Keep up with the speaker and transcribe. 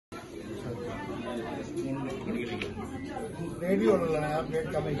Plate भी order लेना है, प्लेट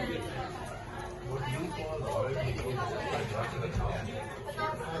कम ही।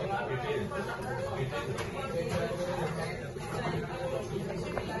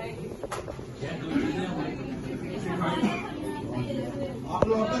 आप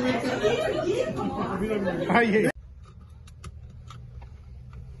लोग अपना वेट कर आइए।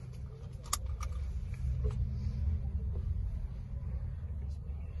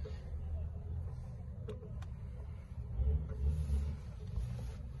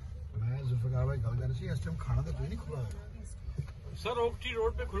 भाई गल कर सी, इस टाइम खाना तो कोई नहीं खुला है सर। ओक ट्री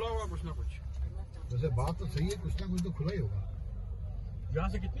रोड पे खुला होगा कुछ ना कुछ। वैसे बात तो सही है, कुछ ना कुछ तो खुला ही होगा। यहाँ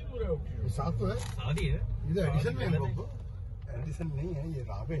से कितनी दूर है ओक ट्री? साथ तो है, साथ ही है। ये तो एडिशन में है लोग तो। एडिशन नहीं है, ये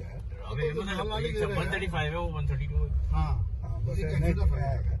रावे है। रावे है, 135 है, वो 132 है। हाँ बस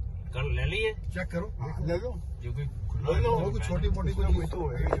कल ले लीजिए, चेक करो। ले लो जो कोई खुला लो, छोटी मोटी कोई तो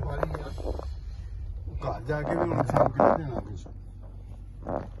है घर जाके भी शाम के देना कुछ।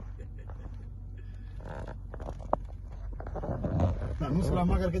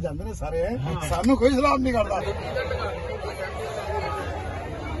 सलामा करके जाते ना सारे, सानू कोई सलाम नहीं करता।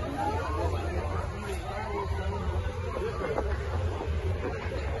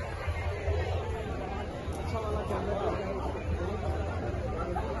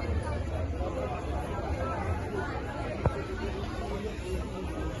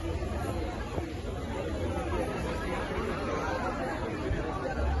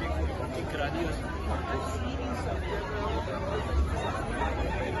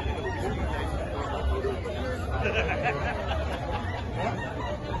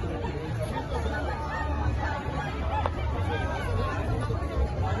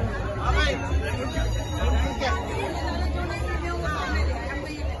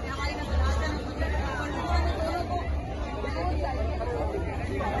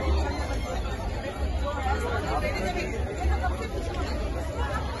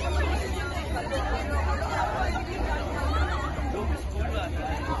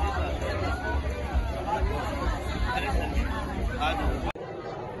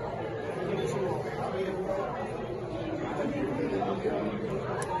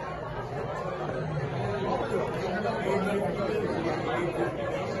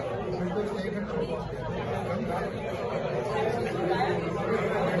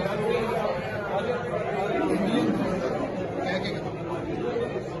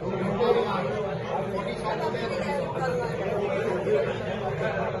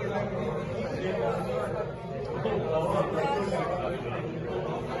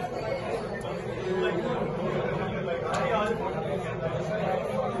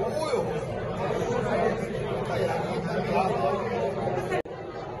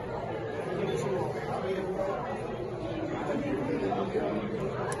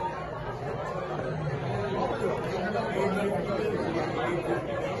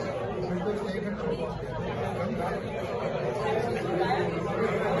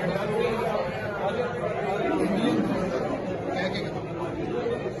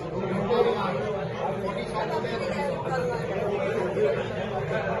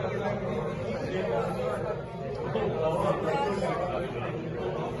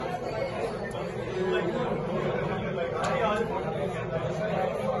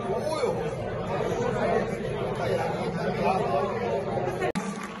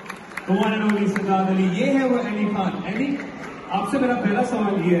 सज्जाद अली, ये है वो एनी खान। एनी, आपसे मेरा पहला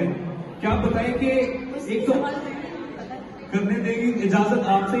सवाल ये है, क्या आप बताएं कि एक तो करने देगी इजाजत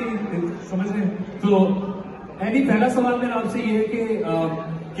आपसे ही, समझ रहे हैं? तो एनी, पहला सवाल मेरा आपसे ये है कि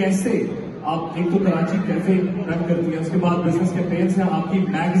कैसे आप एक तो कराची कैफे रन करती है, उसके बाद बिजनेस कैंपेन से आपकी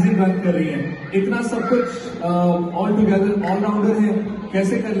मैगजीन रन कर रही है, इतना सब कुछ ऑल टुगेदर ऑलराउंडर है,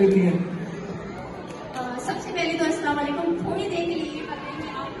 कैसे कर लेती हैं? सबसे पहले तो अस्सलाम वालेकुम। थोड़ी देर के लिए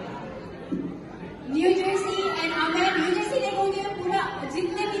न्यू जर्सी एंड मैं न्यू जर्सी देखूंगी, पूरा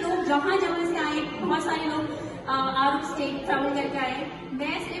जितने भी लोग जहां जहां से आए, बहुत सारे लोग आउट ऑफ स्टेट ट्रैवल करके आए।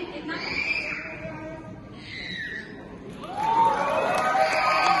 मैं सिर्फ इतना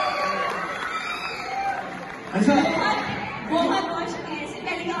अच्छा, बहुत बहुत शुक्रिया। इससे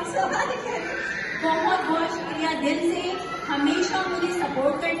पहले आप सब बहुत बहुत शुक्रिया दिल से, हमेशा मुझे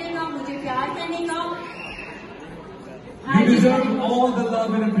सपोर्ट करने का, मुझे प्यार करने का। You deserve all the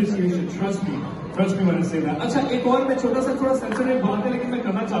love and appreciation. Trust me when I say that. अच्छा, एक और मैं छोटा सा थोड़ा सेंसिटिव बात है लेकिन मैं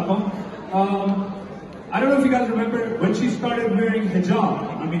करना चाहता हूँ। I don't know if you guys remember when she started wearing hijab.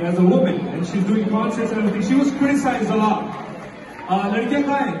 I mean, as a woman, and she's doing concerts and everything. She was criticized a lot. लड़कियां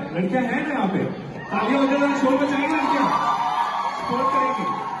कहाँ हैं? लड़कियां हैं ना यहाँ पे? तालियां वगैरह शोर बजाएंगे लड़कियां, सपोर्ट करेंगे।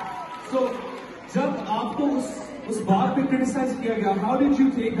 So जब आपको उस उस बात पे क्रिटिसाइज किया गया, how did you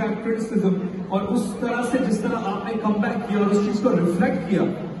take that criticism, और उस तरह से जिस तरह आपने कम बैक किया और उस चीज को रिफ्लेक्ट किया,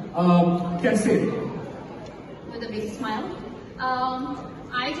 कैसे? With a big smile.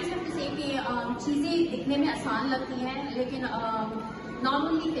 I just have to say कि चीजें दिखने में आसान लगती हैं, लेकिन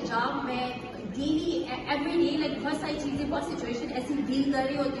नॉर्मली हिजाब में डेली एवरी डे लाइक बहुत सारी चीजें, बहुत सिचुएशन ऐसी डील कर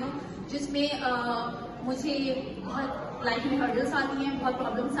रही होती हूँ जिसमें मुझे बहुत लाइफ में हर्डल्स आती हैं, बहुत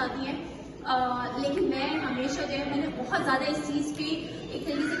प्रॉब्लम्स आती हैं, लेकिन मैं हमेशा जो है मैंने बहुत ज्यादा इस चीज पे एक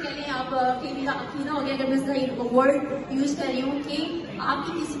तरीके से कह लें आप कि मेरा अकीदा हो गया, अगर मैं सही वर्ड यूज कर रही हूँ कि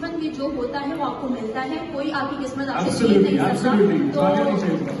आपकी किस्मत में जो होता है वो आपको मिलता है, कोई आपकी किस्मत आपसे छीन नहीं सकता। तो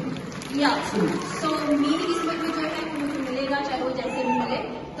या सो मेरी किस्मत में जो है वो मुझे मिलेगा, चाहे वो जैसे भी मिले।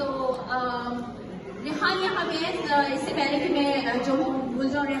 तो रेहान यहाँ पे है, इससे पहले कि मैं जो भूल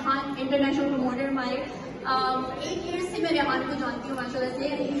जाऊँ, रेहान इंटरनेशनल प्रमोटर हमारे 8 years से मैं रेहान को जानती हूँ माशाल्लाह से,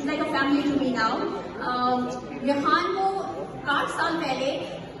 is like a family to me now. Rehan को 8 साल पहले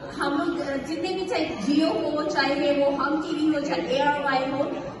हम लोग जितने भी, चाहे जियो हो, चाहे वो हम टीवी हो, चाहे ARY हो,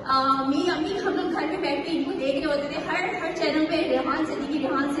 मेरी अम्मी हम लोग घर में बैठ के इनको देख रहे होते थे, हर चैनल पे रेहान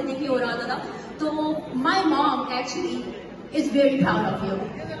सिद्दीकी हो रहा था। तो my mom actually is very proud of you.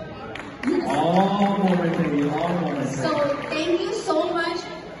 So thank you so much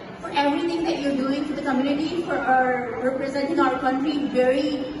for everything that you're doing for the community, for representing our country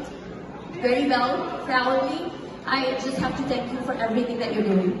very, very well, proudly. I just have to thank you for everything that you're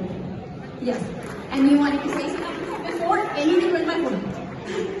doing. Yes. And you wanted to say something before anything with my phone?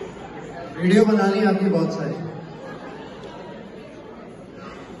 Video बनानी आपकी बहुत सारी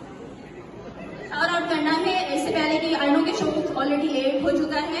out करना है। इससे पहले कि I know के शो ऑलरेडी लेट हो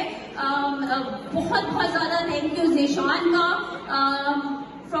चुका है, बहुत बहुत ज्यादा थैंक यू ज़ेशान का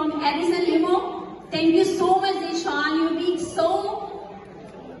from Edison limo. Thank you so much Zeeshan, you been so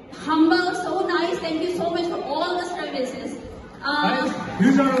humble, so nice. Thank you so much for all the services.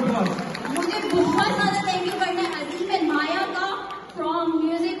 मुझे बहुत ज्यादा थैंक यू करना है अजीम एंड माया का from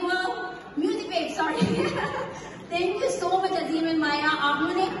music web, sorry. Thank you so much Azeem and माया, आप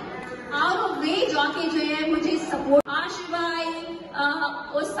लोगों ने out of वे जाके जो है मुझे support. आशिबाई,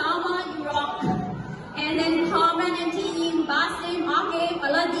 Osama, you rock, and then हामन and team, Basim, Aqib,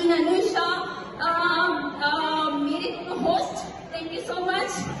 Aladdin, Anusha, मेरे host, thank you so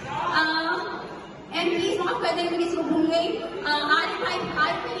much. And please माफ कर दें मैं किसी को भूल गई।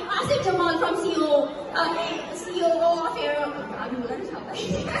 Asif Jamal from CEO of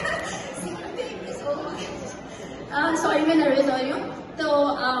sorry मैं नर्वस हो रही हूँ। तो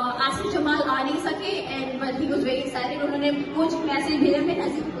आसिफ जमाल आ नहीं सके and but he was very excited, उन्होंने कुछ मैसेज भेजा, मैं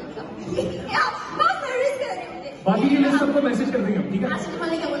नसीब को दिया, बहुत नर्वस कर रही हूँ। बाकी के लिए सबको मैसेज कर देंगे, ठीक है? आसिफ जमाल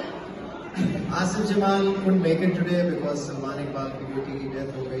ने क्या बोला? Asif Jamal couldn't make it today because Salman Iqbal की बेटी की डेथ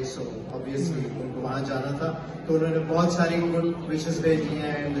हो गई, so obviously उनको वहाँ जाना था। तो उन्होंने बहुत सारी good wishes भेजी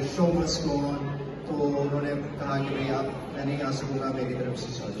हैं and the show must go on। तो उन्होंने कहा कि भाई आप, मैं नहीं आ सकूंगा, मेरी तरफ से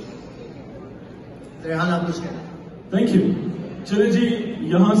सॉरी। रेहान आप कुछ कहना? Thank you. चले जी,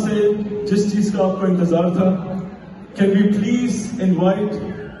 यहाँ से जिस चीज का आपको इंतजार था, कैन वी प्लीज इनवाइट,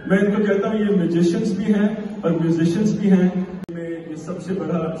 मैं इनको कहता हूँ ये म्यूजिशियंस भी हैं और म्यूजिशियंस भी हैं, ये सबसे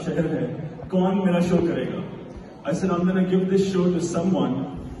बड़ा शहर है, कौन मेरा शो करेगा? I said I'm going to give this show to someone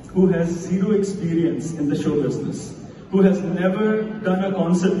who has zero experience in the show business, who has never done a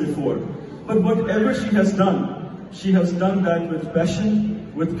concert before, but whatever she has done that with passion,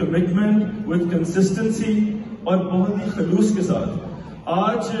 with commitment, with consistency और बहुत ही खलूस के साथ।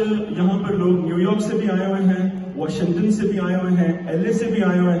 आज यहाँ पर लोग New York से भी आए हुए हैं, वाशिंगटन से भी आए हुए हैं, LA से भी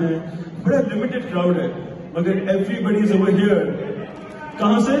आए हुए हैं, बड़ा लिमिटेड क्राउड है, मगर एवरीबडी इज ओवर हियर।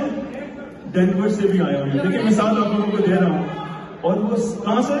 कहां से? डेनवर से भी आए हुए हैं। देखिए मिसाल आप लोगों को दे रहा हूं, और वो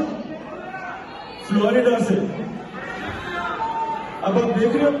कहां से? फ्लोरिडा से। अब आप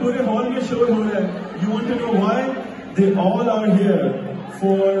देख रहे हो पूरे हॉल में शोर हो रहा है। You want to know why? They all are here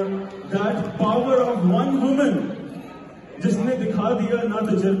for that power of one woman, जिसने दिखा दिया ना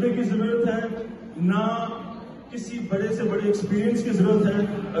तजर्बे की जरूरत है, ना किसी बड़े से बड़े एक्सपीरियंस की जरूरत है।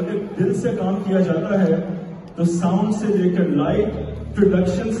 अगर दिल से काम किया जाता है तो साउंड से लेकर लाइट,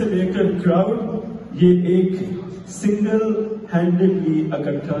 प्रोडक्शन से लेकर क्राउड, ये एक सिंगल हैंडेडली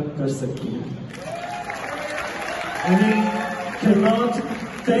इकट्ठा कर सकती है। And we cannot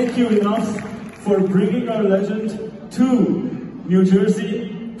thank you enough for bringing our legend to New Jersey.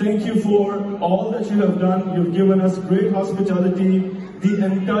 Thank you for all that you have done. You've given us great hospitality. The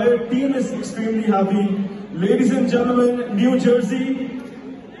entire team is extremely happy. Ladies and gentlemen, New Jersey,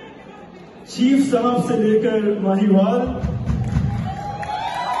 chief साहब से लेकर माहीवाल,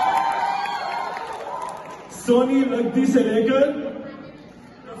 सोनी लगदी से लेकर,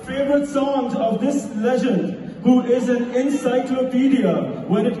 the favorite songs of this legend who is an encyclopedia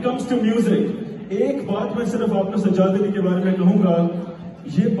when it comes to music. एक बात मैं सिर्फ आपको सज्जाद अली के बारे में कहूंगा,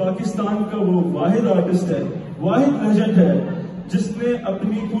 ये पाकिस्तान का वो वाहिद आर्टिस्ट है, वाहिद लेजेंड है, जिसने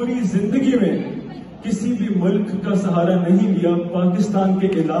अपनी पूरी जिंदगी में किसी भी मुल्क का सहारा नहीं लिया पाकिस्तान के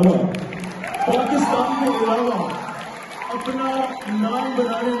अलावा अपना नाम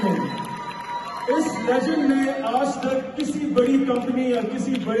बनाने में। इस लेजेंड ने आज तक किसी बड़ी कंपनी या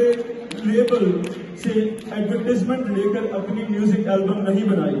किसी बड़े लेबल से एडवर्टाइजमेंट लेकर अपनी म्यूजिक एल्बम नहीं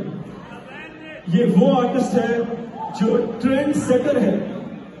बनाई। ये वो आर्टिस्ट है जो ट्रेंड सेटर है,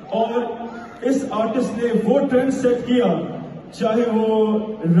 और इस आर्टिस्ट ने वो ट्रेंड सेट किया, चाहे वो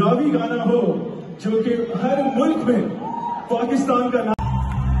रावी गाना हो जो कि हर मुल्क में पाकिस्तान का नाम।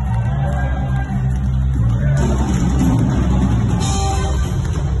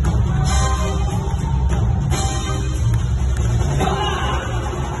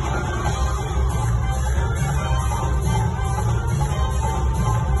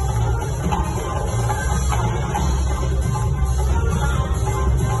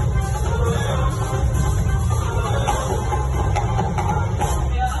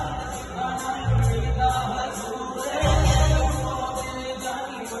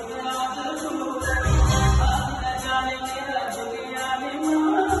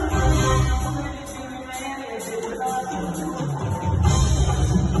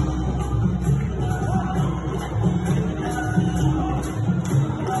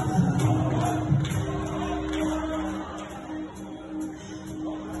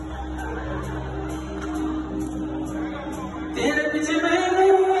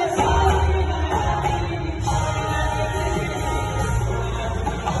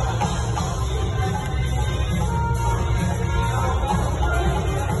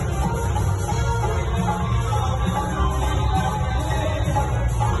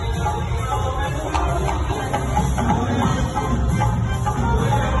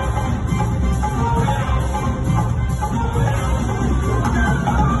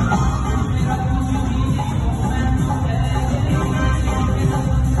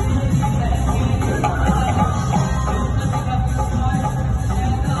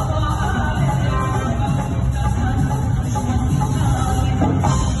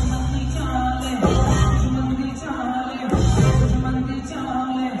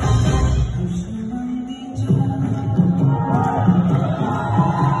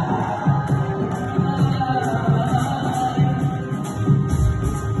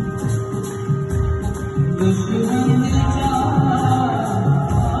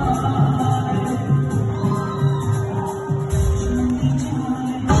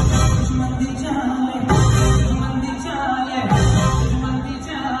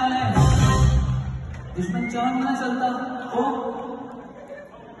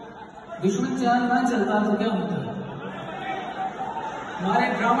 दुश्मन चाल ना चलता तो क्या होता? हमारे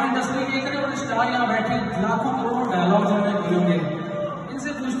ड्रामा इंडस्ट्री के इतने बड़े स्टार यहाँ बैठे, लाखों करोड़ों डायलॉग उन्होंने दिए होंगे,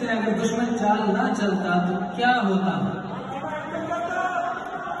 इनसे पूछते हैं अगर दुश्मन चाल ना चलता तो क्या होता?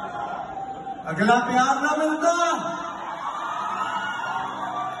 अगला प्यार ना मिलता।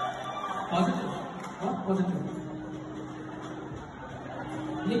 पॉजिटिव, बहुत पॉजिटिव।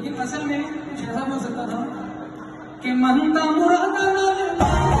 लेकिन असल में कुछ ऐसा हो सकता था कि मनता मुरादा ना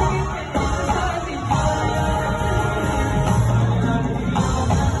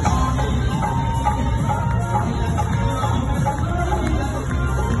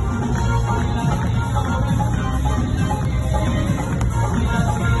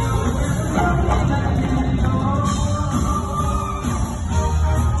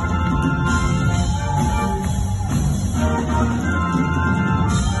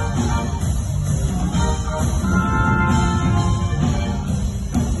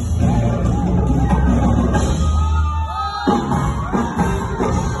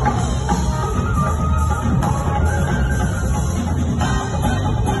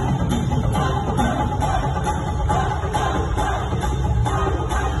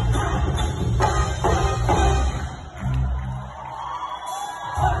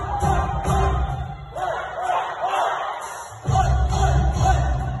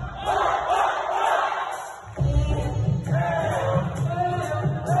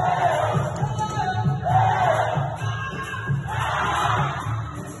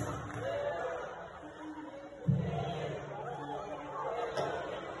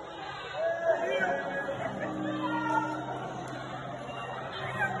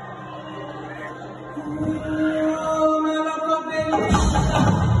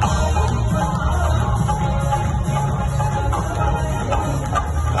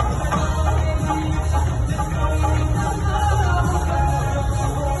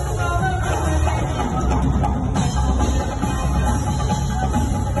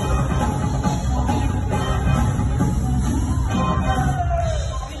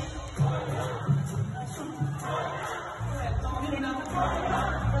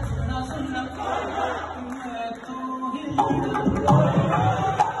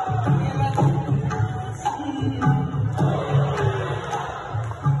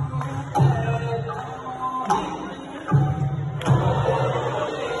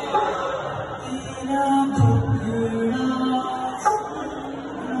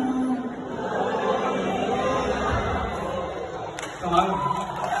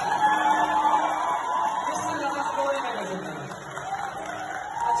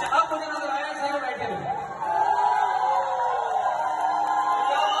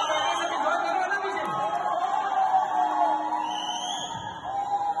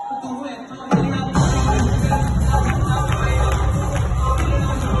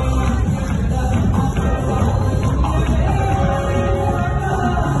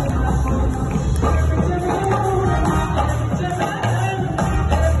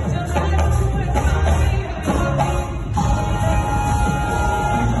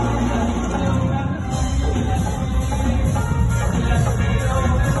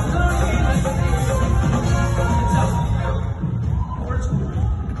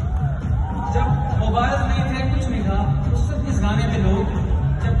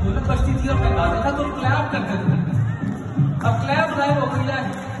मिला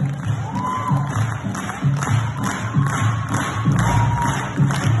है।